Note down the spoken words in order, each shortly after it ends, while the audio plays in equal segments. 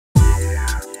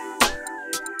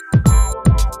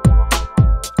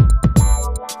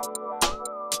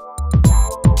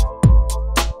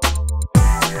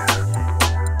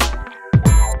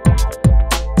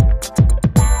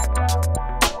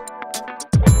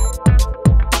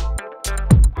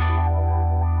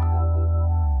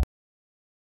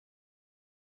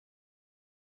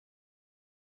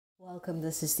Welcome,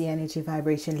 this is the energy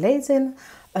vibration lezing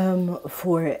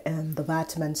voor de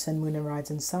Waterman Sun, Moon en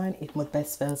Rising Sign. Ik moet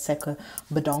best wel zeggen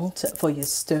bedankt voor je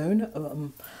steun.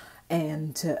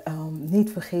 En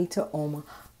niet vergeten om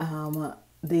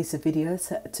deze video's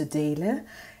te delen.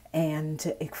 En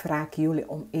ik vraag jullie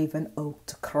om even ook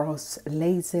te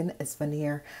cross-lezen. Is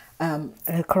wanneer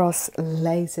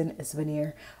cross-lezen is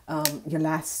wanneer je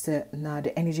luistert naar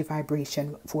de energy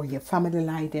vibration voor je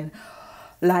family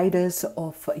leiders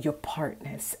of your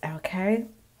partners. Okay.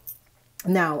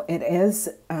 Now it is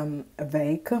a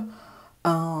week.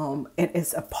 It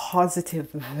is a positive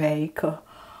week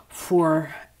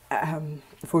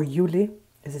voor jullie.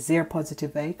 Het is een zeer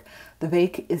positieve week. De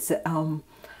week is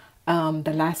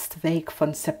de laatste week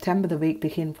van september. De week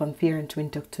begint van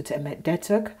 24 tot en met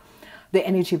 30. The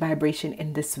energy vibration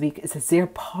in this week is a zeer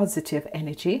positive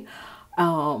energy.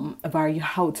 Waar je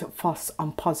houdt vast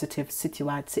aan positieve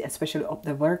situatie, especially op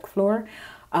de workfloor.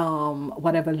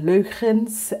 Whatever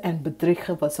leugens en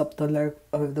bedriegen was op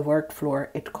de workfloor,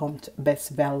 het komt best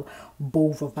wel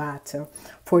boven water.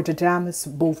 Voor de dames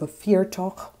boven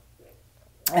 40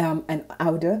 en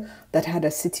ouder, dat had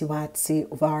een situatie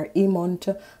waar iemand,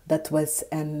 dat was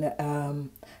een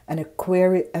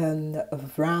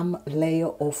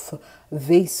raamleier of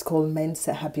weeskool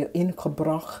mensen heb je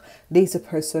ingebracht. Deze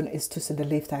persoon is tussen de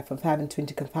leeftijd van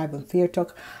 25 en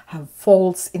 45, heeft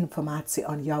vals informatie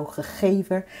aan jou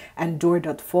gegeven. En door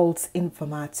dat vals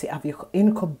informatie heb je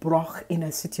ingebracht in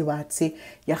een situatie,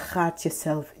 je gaat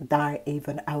jezelf daar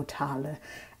even uithalen.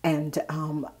 En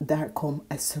daar komt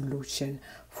een solution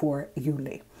voor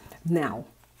jullie. Nou,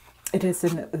 het is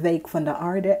een week van de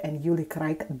aarde en jullie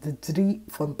krijgen de 3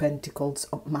 van Pentacles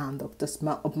op maandag. Dus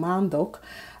op maandag,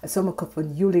 sommige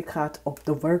van jullie gaat op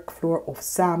de workfloor of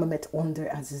samen met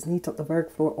onder. Het is niet op de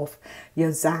workfloor of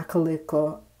je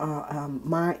zakelijke,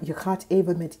 maar je gaat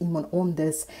even met iemand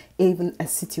anders even een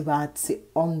situatie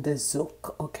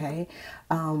onderzoeken. Oké?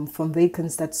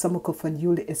 Vanwege dat sommige van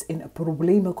jullie is in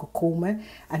problemen gekomen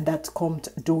en dat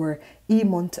komt door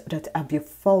iemand dat heb je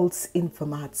vals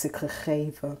informatie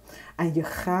gegeven. En je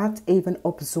gaat even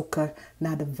opzoeken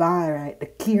naar de waarheid, de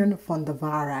kern van de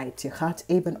waarheid. Je gaat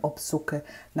even opzoeken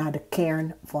naar de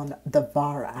kern van de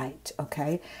waarheid.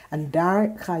 Oké? En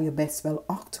daar ga je best wel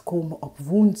achter komen op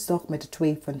woensdag met de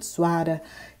 2 van zwaarden.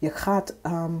 Je gaat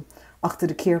achter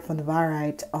de kern van de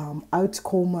waarheid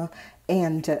uitkomen.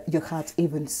 En je gaat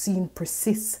even zien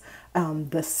precies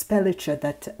de spelletje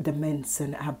dat de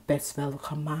mensen hebben best wel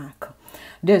gemaakt.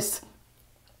 Dus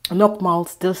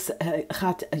nogmaals, dus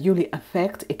gaat jullie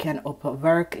effect. Ik ken op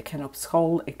werk, ik ken op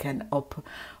school, ik ken op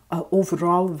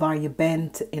overal waar je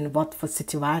bent, in wat voor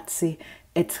situatie.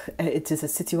 Het is een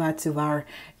situatie waar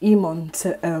iemand,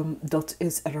 dat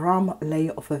is een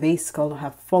raamleier of een weeskool,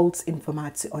 heeft vals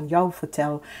informatie aan jou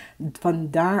verteld. Van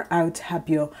daaruit heb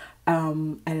je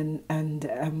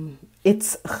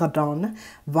iets gedaan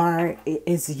waar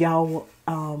is jou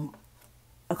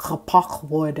gepakt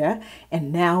worden.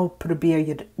 En nu probeer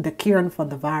je de kern van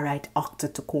de waarheid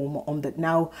achter te komen. Omdat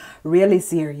nou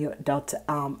realiseer je dat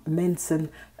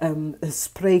mensen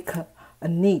spreken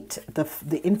niet.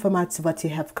 De informatie wat je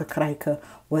hebt gekregen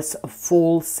was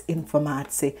false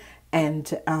informatie. En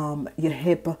je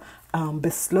hebt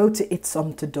besloten iets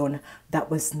om te doen. Dat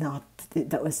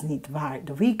was niet waar.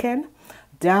 De weekend,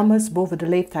 dames boven de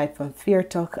leeftijd van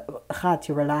 40 gaat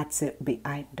je relatie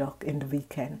beëindigen in de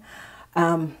weekend.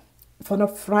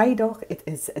 Vanaf vrijdag, het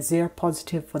is zeer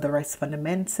positief voor de rest van de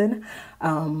mensen.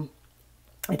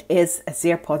 Het is een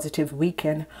zeer positief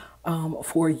weekend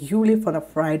voor jullie. Vanaf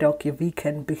vrijdag je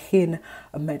weekend begin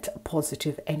met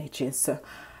positive energies.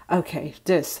 Oké,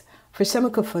 dus voor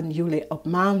sommige van jullie op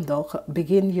maandag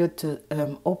begin je te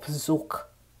opzoeken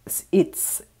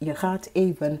iets. Je gaat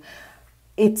even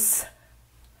iets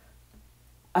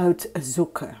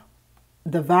uitzoeken.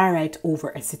 De waarheid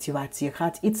over een situatie. Je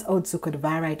gaat iets uitzoeken, de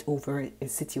waarheid over een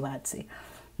situatie.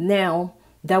 Nou,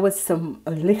 dat was some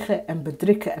liegen en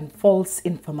bedriegen en vals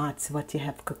informatie wat je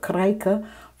hebt gekregen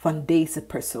van deze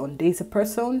persoon. Deze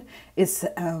persoon is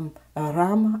een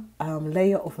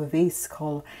raamleier of een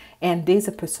weeskool. En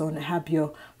deze persoon heb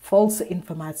je valse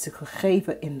informatie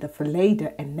gegeven in het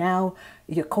verleden. En nu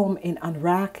je komt in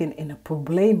aanraking in de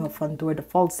problemen van door de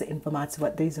valse informatie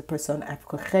wat deze persoon heeft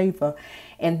gegeven.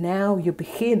 En nu je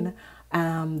begint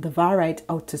de waarheid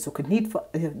uit te zoeken.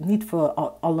 Niet voor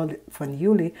alle van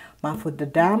jullie, maar voor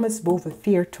de dames boven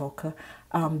 40.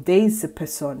 Deze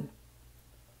persoon,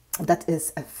 dat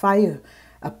is een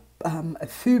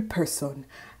vuurpersoon,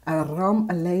 een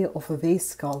raamleier of een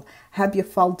weeskool, heb je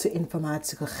valse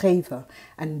informatie gegeven.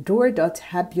 En doordat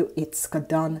heb je iets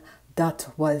gedaan dat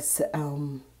was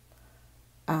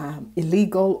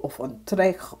illegal of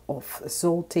onterecht of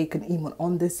zo tegen iemand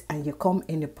anders en je komt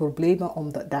in de problemen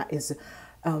omdat dat is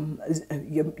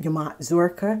je maakt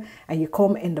zorgen en je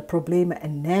komt in de problemen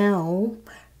en nou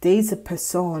deze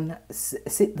persoon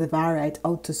zit de waarheid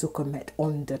uit te zoeken met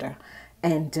anderen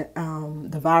en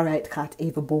de waarheid gaat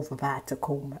even boven water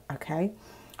komen, oké?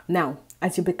 Nou,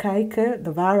 als je bekijkt,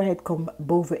 de waarheid komt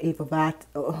boven even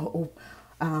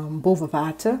boven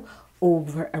water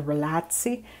over een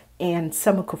relatie. En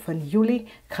sommige van jullie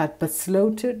gaat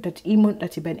besluiten dat iemand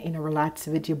dat je bent in een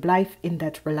relatie met, je blijft in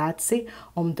dat relatie,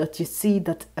 omdat je ziet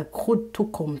dat een goede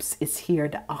toekomst is hier,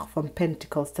 de 8 van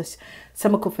Pentacles. Dus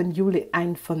sommige van jullie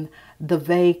eind van de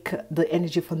week, de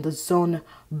energie van de zon,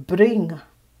 brengt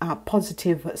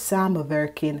positieve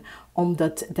samenwerking,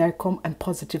 omdat er komt een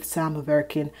positieve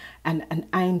samenwerking en een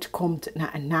eind komt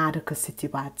naar een nadige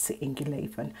situatie in je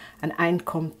leven. Een eind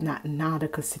komt naar een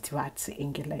nadige situatie in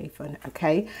je leven,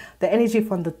 oké? De energie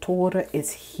van de toren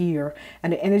is hier. En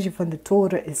de energie van de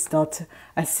toren is dat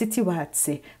een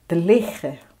situatie, de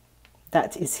liggen,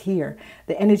 dat is hier.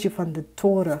 De energie van de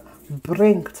toren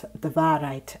brengt de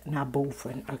waarheid naar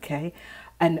boven, oké?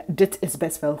 En dit is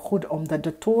best wel goed, omdat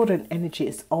de toren-energie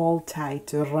is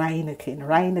altijd reiniging.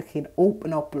 Reiniging,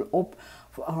 open op,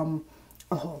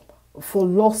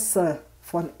 verlossen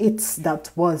van iets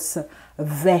dat was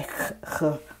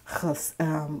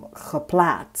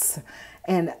weggeplaatst.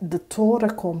 En de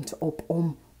toren komt op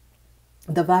om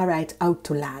de waarheid uit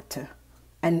te laten.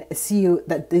 En zie je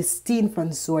dat de 10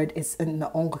 van soort is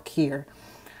een omgekeer.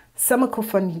 Sommige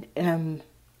van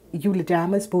jullie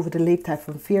dames boven de leeftijd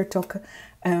van 40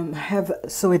 hebben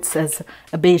zoiets als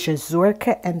een beetje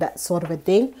zorgen en dat soort van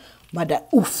ding. Maar dat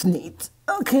hoeft niet.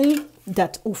 Oké?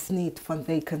 Dat hoeft niet van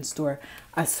wekens door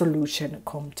een solution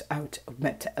komt uit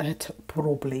met het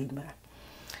probleem.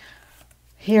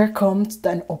 Hier komt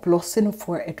een oplossing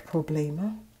voor het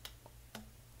probleem.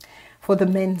 Voor de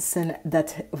mensen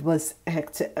dat was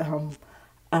echt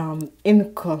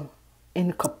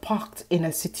ingepakt in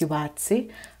een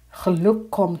situatie. Geluk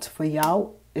komt voor jou,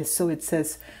 is zoiets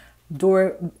als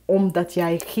omdat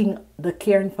jij ging de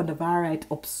kern van de waarheid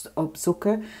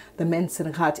opzoeken. De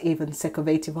mensen gaat even zeggen,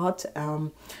 weet je wat,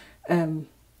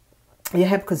 je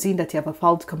hebt gezien dat je hebt een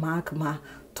fout gemaakt, maar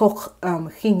toch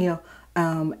ging je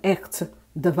echt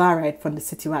de waarheid van de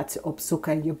situatie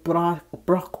opzoeken. En je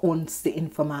bracht ons de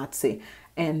informatie.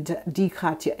 En die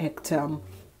gaat je echt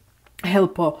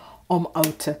helpen om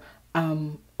uit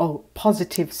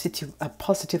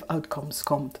positive outcomes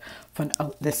komt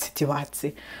vanuit de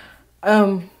situatie.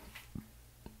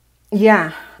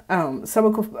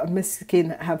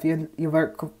 Misschien heb je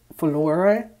werk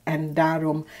verloren en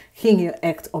daarom ging je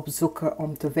echt op zoeken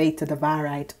om te weten de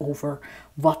waarheid over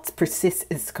wat precies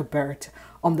is gebeurd.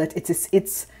 Omdat het is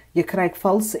iets, je krijgt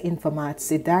valse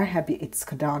informatie, daar heb je iets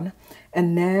gedaan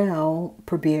en nu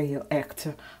probeer je echt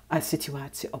een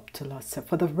situatie op te lossen.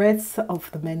 Voor de rest of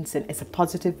de mensen is een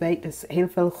positive week, dus heel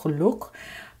veel geluk.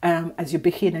 Als je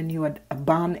begint een nieuwe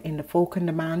baan in de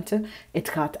volgende maanden, het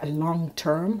gaat een long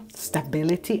term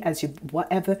stability. Als je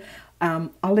whatever,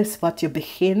 alles wat je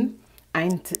begint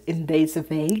eind in deze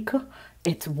week,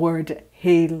 het wordt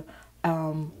heel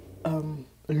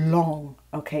long.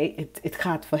 Oké, het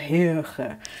gaat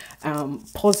verheugen.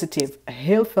 Positief,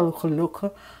 heel veel geluk.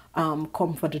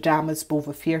 Komt voor de dames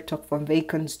boven 40 van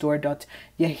wekens doordat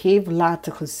je heeft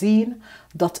laten zien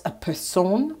dat een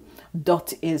persoon,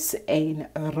 dat is een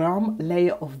ram,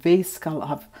 leier of weeskal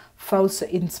heeft valse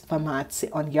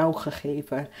informatie aan jou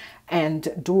gegeven. En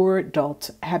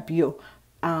doordat heb je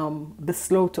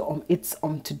besloten om iets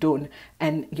om te doen.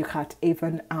 En je gaat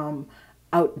even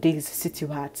uit deze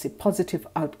situatie, positive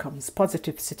outcomes,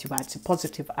 positive situatie,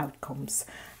 positive outcomes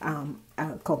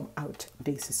kom uit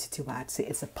deze situatie.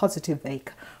 Is een positive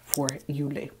week voor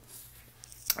jullie.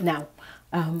 Nou,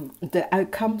 de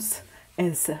outcomes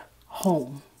is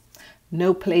home.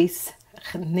 No place,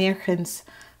 nergens,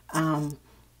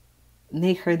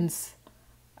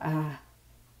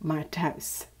 maar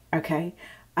thuis. Oké?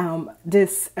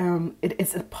 Dus het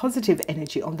is een positive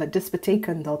energy, omdat dit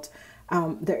betekent dat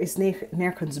er is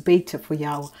nergens beter voor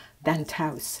jou dan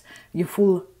thuis. Je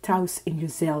voelt thuis in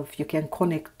jezelf. Je kan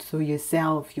connect to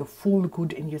jezelf. Je voelt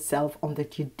goed in jezelf,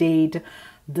 omdat je deed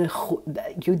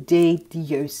de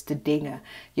juiste dingen.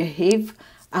 Je heeft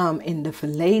in de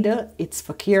verleden iets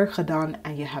verkeerd gedaan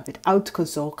en je hebt het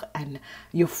uitgezocht en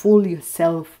je voelt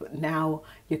jezelf nou,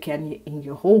 je kan je in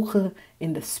je hoge,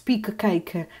 in de spiegel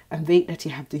kijken en weet dat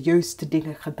je hebt de juiste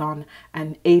dingen gedaan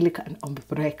en eerlijk en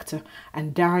oprecht.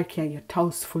 En daar kan je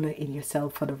thuis voelen in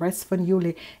jezelf. Voor de rest van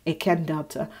jullie, ik ken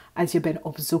dat als je bent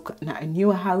op zoek naar een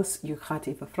nieuw huis, je gaat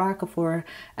even vragen voor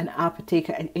een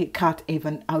apotheker en het gaat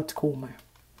even uitkomen.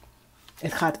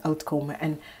 Het gaat uitkomen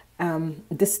en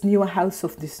dit nieuwe huis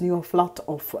of dit nieuwe flat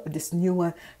of dit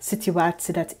nieuwe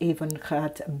situatie dat even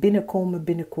gaat binnenkomen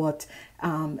binnenkort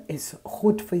is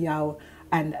goed voor jou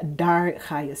en daar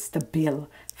ga je stabiel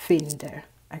vinden.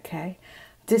 Oké?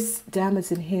 Dus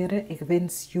dames en heren, ik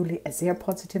wens jullie een zeer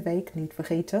positieve week. Niet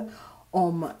vergeten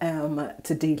om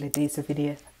te delen deze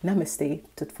video. Namaste,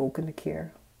 tot volgende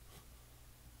keer.